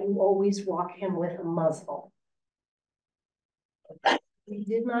 that you always walk him with a muzzle. We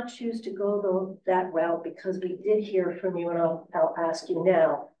did not choose to go that route because we did hear from you, and I'll ask you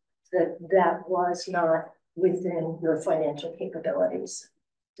now, that was not within your financial capabilities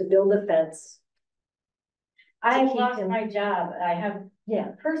to build a fence. I keep lost him- my job. I have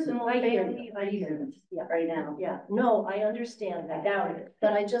Yeah, personal I hear family you. I hear you. reasons Yeah. right now. Yeah, no, I understand I that, doubt it.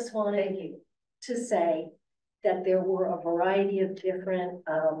 but I just wanted Thank you. to say that there were a variety of different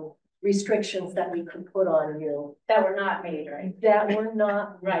restrictions that we could put on you That were not made, right? that were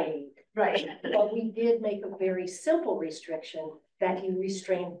not Right. made. Right. But we did make a very simple restriction that you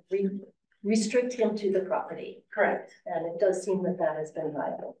restrict him to the property. Correct. And it does seem that that has been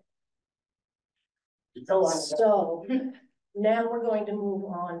viable. So long. So now we're going to move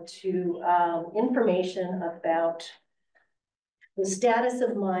on to information about the status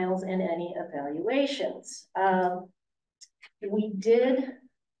of Miles and any evaluations.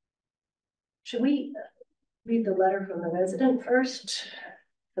 Should we read the letter from the resident first?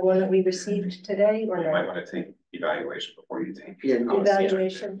 The one that we received today or You might no? want to take evaluation before you take. Yeah.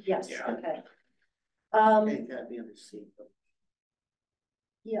 Evaluation, yes, Yeah. okay. Take that be on the seat.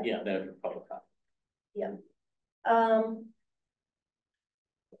 Yeah. Yeah, that was public comment.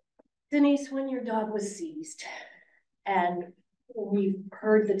 Denise, when your dog was seized, and we've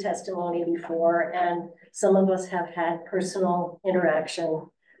heard the testimony before, and some of us have had personal interaction.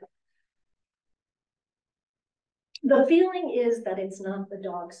 The feeling is that it's not the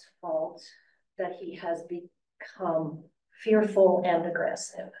dog's fault that he has become fearful and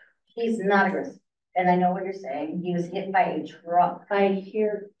aggressive. He's not aggressive. And I know what you're saying. He was hit by a truck. I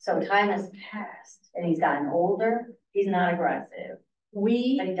hear So time has passed and he's gotten older. He's not aggressive, but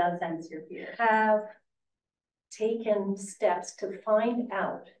we he does sense your fear. have taken steps to find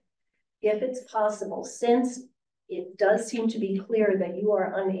out if it's possible, since it does seem to be clear that you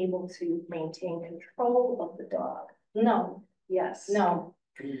are unable to maintain control of the dog. No, Yes. no.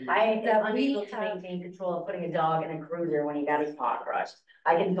 I That am we unable to have- maintain control of putting a dog in a cruiser when he got his paw crushed.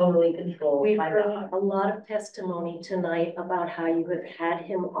 I can totally control We've my heard dog. a lot of testimony tonight about how you have had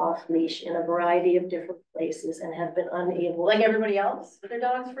him off leash in a variety of different places and have been unable. Like everybody else, with their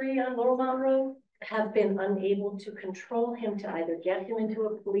dogs free on Laurel Mountain Road? Have been unable to control him, to either get him into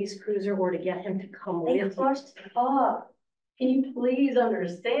a police cruiser or to get him to come They with you. crushed up. Can you please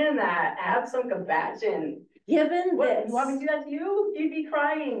understand that? Have some compassion. Given What, this, you want me to do that to you? You'd be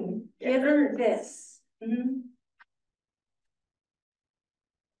crying. given this, Mhm.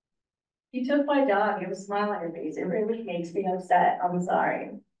 You took my dog. You have a smile on your face. It really makes me upset. I'm sorry.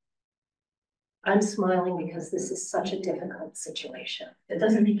 I'm smiling because this is such a difficult situation. It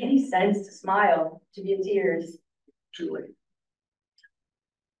doesn't make any sense to smile, to be in tears. Julie.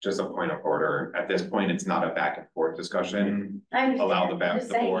 Just a point of order. At this point, it's not a back and forth discussion, I understand. Allow the I'm just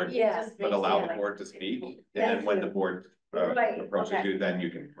the saying, board- it Yeah, just but makes allow me the like- board to speak. And Thank then when you. the board Right, approaches okay. you, then you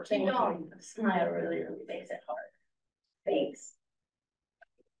can Keep respond. going. Smile really, really makes it hard. Thanks.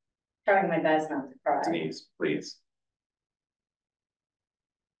 Trying my best not to cry. Denise, please.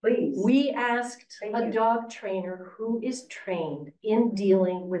 Please. we asked Thank a you. dog trainer who is trained in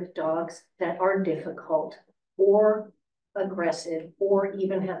dealing with dogs that are difficult or aggressive or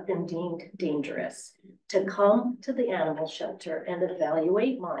even have been deemed dangerous to come to the animal shelter and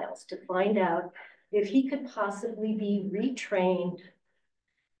evaluate Miles to find out if he could possibly be retrained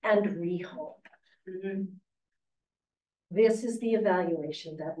and rehomed. Mhm. This is the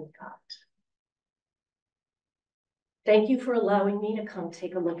evaluation that we got. Thank you for allowing me to come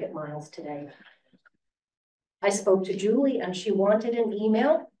take a look at Miles today. I spoke to Julie and she wanted an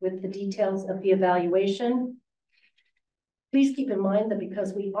email with the details of the evaluation. Please keep in mind that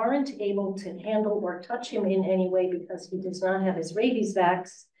because we aren't able to handle or touch him in any way because he does not have his rabies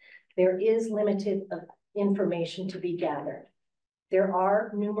vax, there is limited information to be gathered. There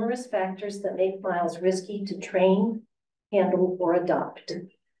are numerous factors that make Miles risky to train, handle, or adopt.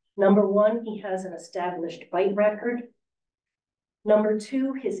 Number one, he has an established bite record. Number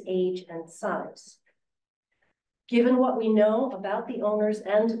two, his age and size. Given what we know about the owners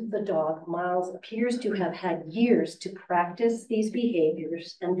and the dog, Miles appears to have had years to practice these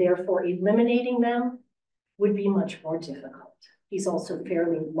behaviors, and therefore eliminating them would be much more difficult. He's also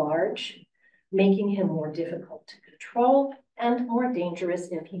fairly large, making him more difficult to control and more dangerous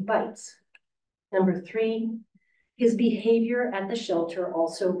if he bites. Number three, his behavior at the shelter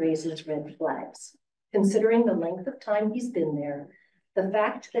also raises red flags. Considering the length of time he's been there, the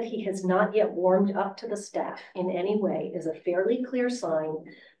fact that he has not yet warmed up to the staff in any way is a fairly clear sign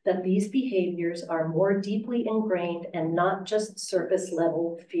that these behaviors are more deeply ingrained and not just surface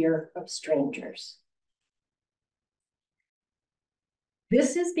level fear of strangers.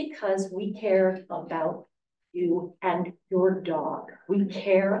 This is because we care about you and your dog. We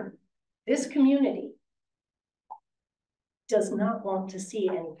care. This community does not want to see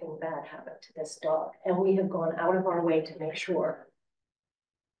anything bad happen to this dog, and we have gone out of our way to make sure.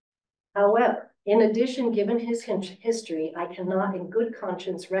 However, in addition, given his history, I cannot in good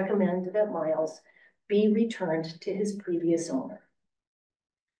conscience recommend that Miles be returned to his previous owner.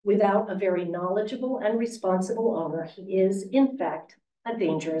 Without a very knowledgeable and responsible owner, he is, in fact, a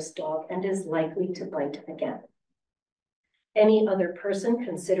dangerous dog and is likely to bite again. Any other person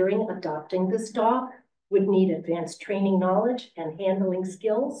considering adopting this dog would need advanced training knowledge and handling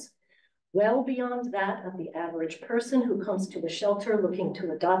skills well beyond that of the average person who comes to the shelter looking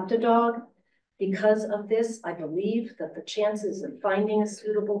to adopt a dog. Because of this, I believe that the chances of finding a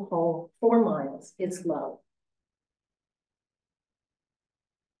suitable home for Miles is low.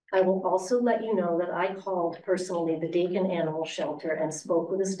 I will also let you know that I called personally the Dakin Animal Shelter and spoke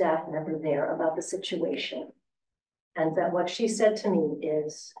with a staff member there about the situation. And that what she said to me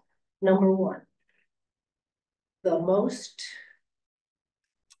is, number one, the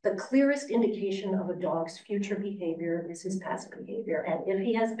clearest indication of a dog's future behavior is his past behavior. And if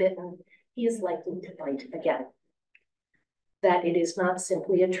he has bitten, he is likely to bite again. That it is not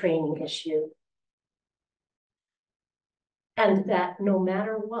simply a training issue. And that no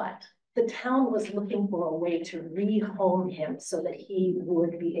matter what, the town was looking for a way to rehome him so that he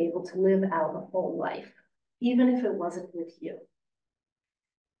would be able to live out a whole life, even if it wasn't with you.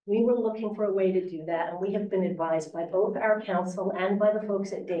 We were looking for a way to do that, and we have been advised by both our council and by the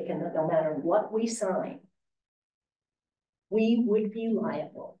folks at Dakin that no matter what we sign, we would be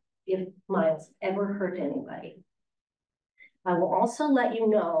liable if Miles ever hurt anybody. I will also let you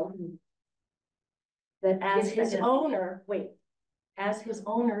know that as his owner, as his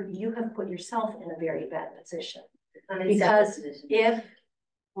owner, you have put yourself in a very bad position. Because if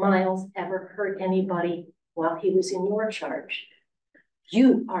Miles ever hurt anybody while he was in your charge,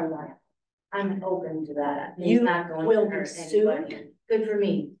 you are liable. I'm open to that. He's You not going will to be hurt sued. anybody. Good for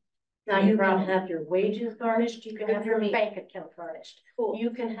me. Not You your can problem. have your wages garnished, you can Good have for your me. bank account garnished. Cool. You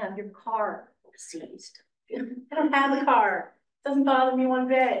can have your car seized. I don't have a car. Doesn't bother me one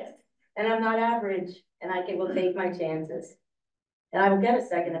bit. And I'm not average, and I will take my chances. And I will get a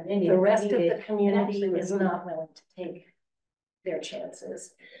second opinion. The rest of the And community actually, is not willing to take their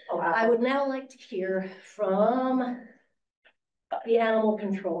chances. Oh, I would now like to hear from the animal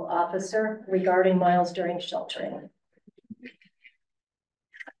control officer regarding Miles during sheltering.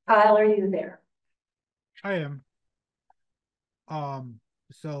 Kyle, are you there? I am.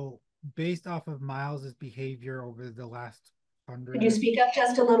 So based off of Miles's behavior over the last 100. Could you speak up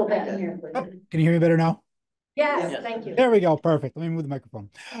just a little bit? Oh, can you hear me better now? Yes, Yes. thank you. There we go. Perfect. Let me move the microphone.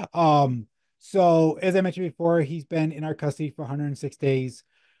 So as I mentioned before, he's been in our custody for 106 days.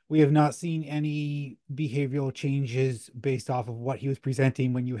 We have not seen any behavioral changes based off of what he was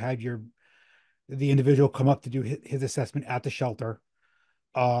presenting when you had the individual come up to do his assessment at the shelter.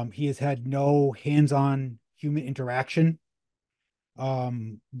 He has had no hands-on human interaction.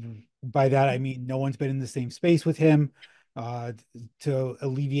 By that I mean no one's been in the same space with him to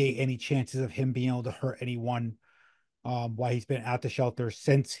alleviate any chances of him being able to hurt anyone while he's been at the shelter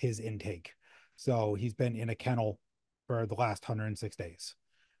since his intake. So he's been in a kennel for the last 106 days.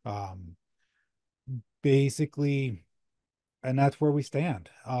 Basically, and that's where we stand.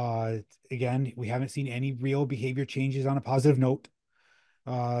 Again, we haven't seen any real behavior changes on a positive note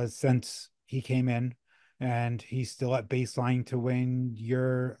since he came in, and he's still at baseline to when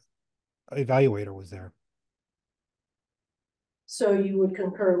your evaluator was there. So you would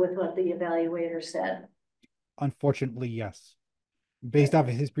concur with what the evaluator said? Unfortunately, yes. Based off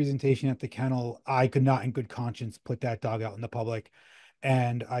of his presentation at the kennel, I could not in good conscience put that dog out in the public.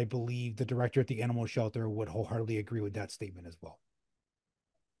 And I believe the director at the animal shelter would wholeheartedly agree with that statement as well.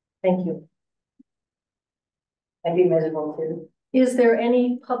 Thank you. I'd be miserable too. Is there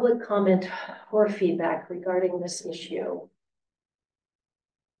any public comment or feedback regarding this issue?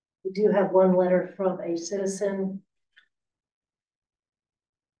 We do have one letter from a citizen.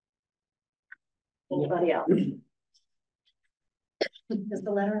 Anybody else? Is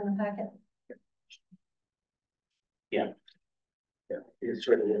the letter in the packet? Yeah. Yeah, it's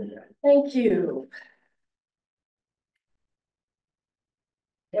sort of in there. Thank you.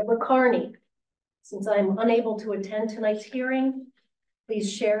 Deborah Carney, since I'm unable to attend tonight's hearing, please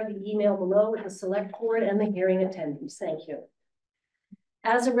share the email below with the select board and the hearing attendees. Thank you.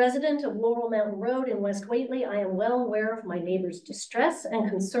 As a resident of Laurel Mountain Road in West Whately, I am well aware of my neighbor's distress and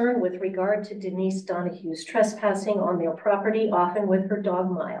concern with regard to Denise Donahue's trespassing on their property, often with her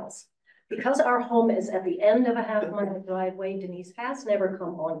dog Miles. Because our home is at the end of a half-mile driveway, Denise has never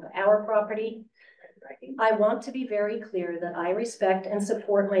come onto our property. I want to be very clear that I respect and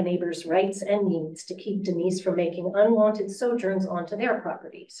support my neighbors' rights and needs to keep Denise from making unwanted sojourns onto their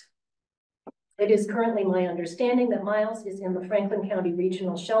properties. It is currently my understanding that Miles is in the Franklin County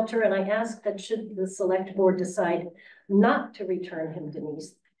Regional Shelter, and I ask that should the select board decide not to return him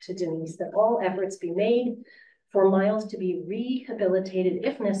to Denise, that all efforts be made for Miles to be rehabilitated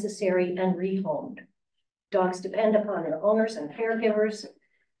if necessary and rehomed. Dogs depend upon their owners and caregivers.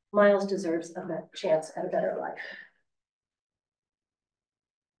 Miles deserves a chance at a better life.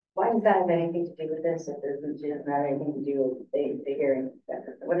 Why does that have anything to do with this? It doesn't have anything to do with the hearing.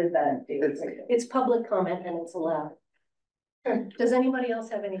 What does that do? It's public comment and it's allowed. Does anybody else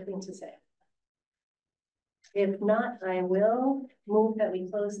have anything to say? If not, I will move that we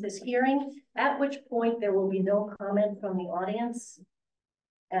close this hearing, at which point there will be no comment from the audience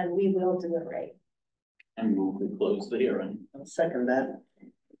and we will deliberate. And move to close the hearing. I'll second that.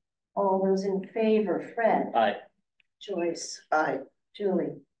 All those in favor, Fred? Aye. Joyce? Aye.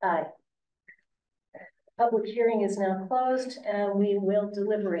 Julie? Aye. Public hearing is now closed and we will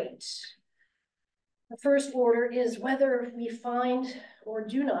deliberate. The first order is whether we find or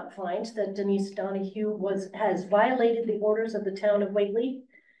do not find that Denise Donahue has violated the orders of the town of Whately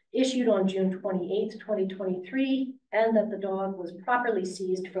issued on June 28th, 2023, and that the dog was properly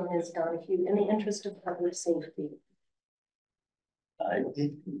seized from Ms. Donahue in the interest of public safety. I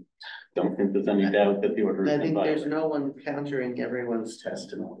don't think there's any doubt that the order I is think there's violated. no one countering everyone's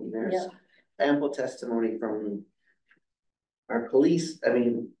testimony. There's Yeah. ample testimony from our police. I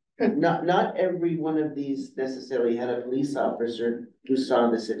mean, not every one of these necessarily had a police officer who saw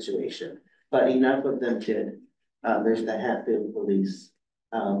the situation, but enough of them did. There's the Hatfield police.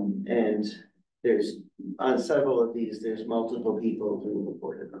 And there's, on several of these, there's multiple people who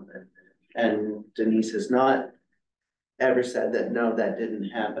reported on it. And Denise has not ever said that, no, that didn't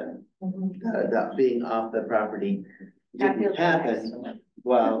happen. That being off the property didn't happen.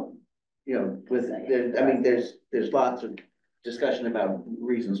 Well, you know, there's lots of discussion about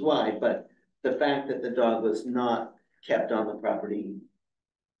reasons why, but the fact that the dog was not kept on the property,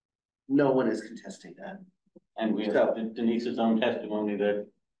 no one is contesting that. And we have Denise's own testimony that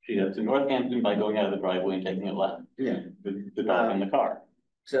she got to Northampton by going out of the driveway and taking it left. Yeah. With the dog in the car.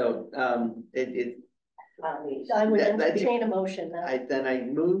 So, I would I think- entertain a motion now. I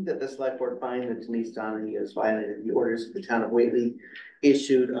move that the select board find that Denise Donahue has violated the orders of the town of Whately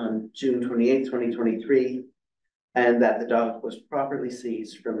issued on June 28th, 2023, and that the dog was properly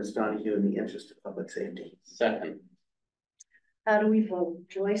seized from Ms. Donahue in the interest of public safety. Second. How do we vote?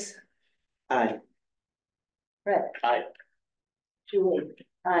 Joyce? Aye. Fred? Aye. Julie?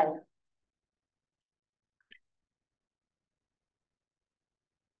 Aye.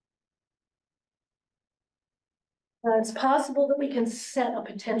 It's possible that we can set a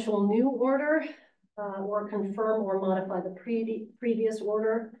potential new order or confirm or modify the previous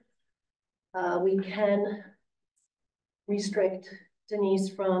order. We can restrict Denise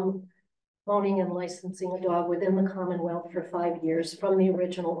from owning and licensing a dog within the Commonwealth for 5 years from the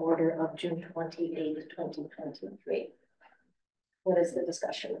original order of June 28th, 2023. What is the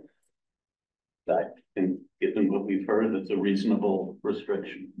discussion? I think, given what we've heard, it's a reasonable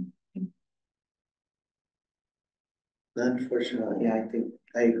restriction. Unfortunately, I think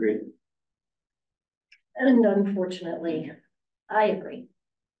I agree. And unfortunately, I agree.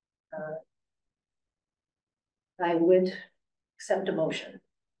 I would accept a motion.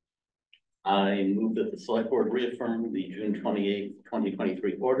 I move that the select board reaffirm the June 28th,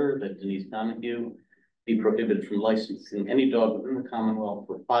 2023 order that Denise Donahue be prohibited from licensing any dog within the Commonwealth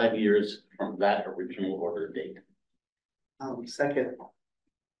for 5 years from that original order date. Second.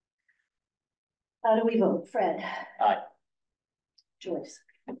 How do we vote? Fred? Aye. Joyce?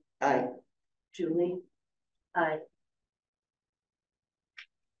 Aye. Julie? Aye.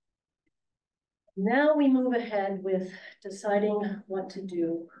 Now we move ahead with deciding what to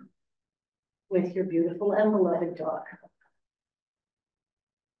do with your beautiful and beloved dog.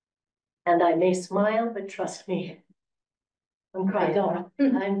 And I may smile, but trust me, I'm crying.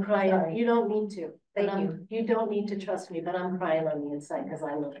 I'm crying. Sorry. You don't need to. Thank But you. You don't need to trust me, but I'm crying on the inside because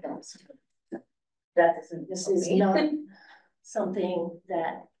I love dogs. This is not something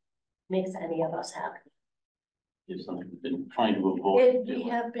that makes any of us happy. Is something we've been trying to avoid. We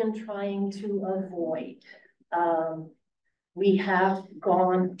have been trying to avoid. We have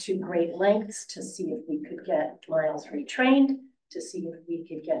gone to great lengths to see if we could get Miles retrained, to see if we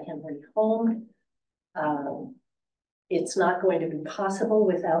could get him rehomed. It's not going to be possible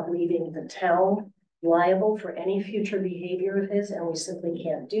without leaving the town liable for any future behavior of his, and we simply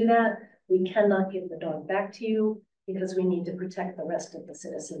can't do that. We cannot give the dog back to you because we need to protect the rest of the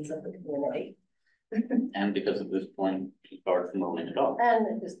citizens of the community. And because at this point, she's barred from owning a dog. And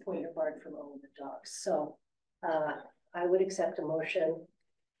at this point, you're barred from owning the dogs, so, I would accept a motion.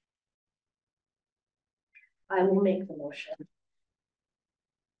 I will make the motion.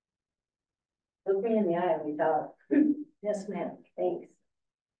 Look me in the eye, we thought. Yes, ma'am, thanks.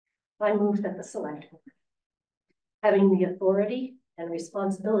 I move that the select board, having the authority and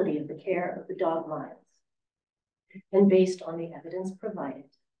responsibility of the care of the dog miles, and based on the evidence provided,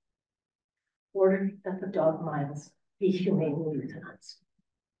 order that the dog miles be humanely euthanized.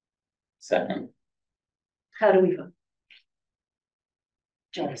 Second, How do we vote?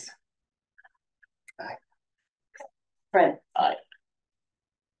 Joyce? Aye. Fred? Aye.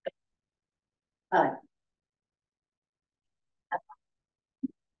 Aye.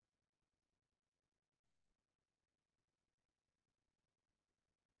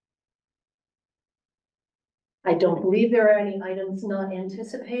 I don't believe there are any items not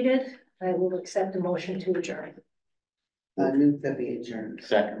anticipated. I will accept a motion to adjourn. I move that we adjourn.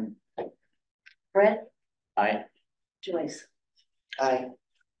 second, Fred? aye. Joyce? Aye.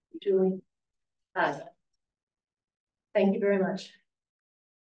 Julie? Aye. Thank you very much.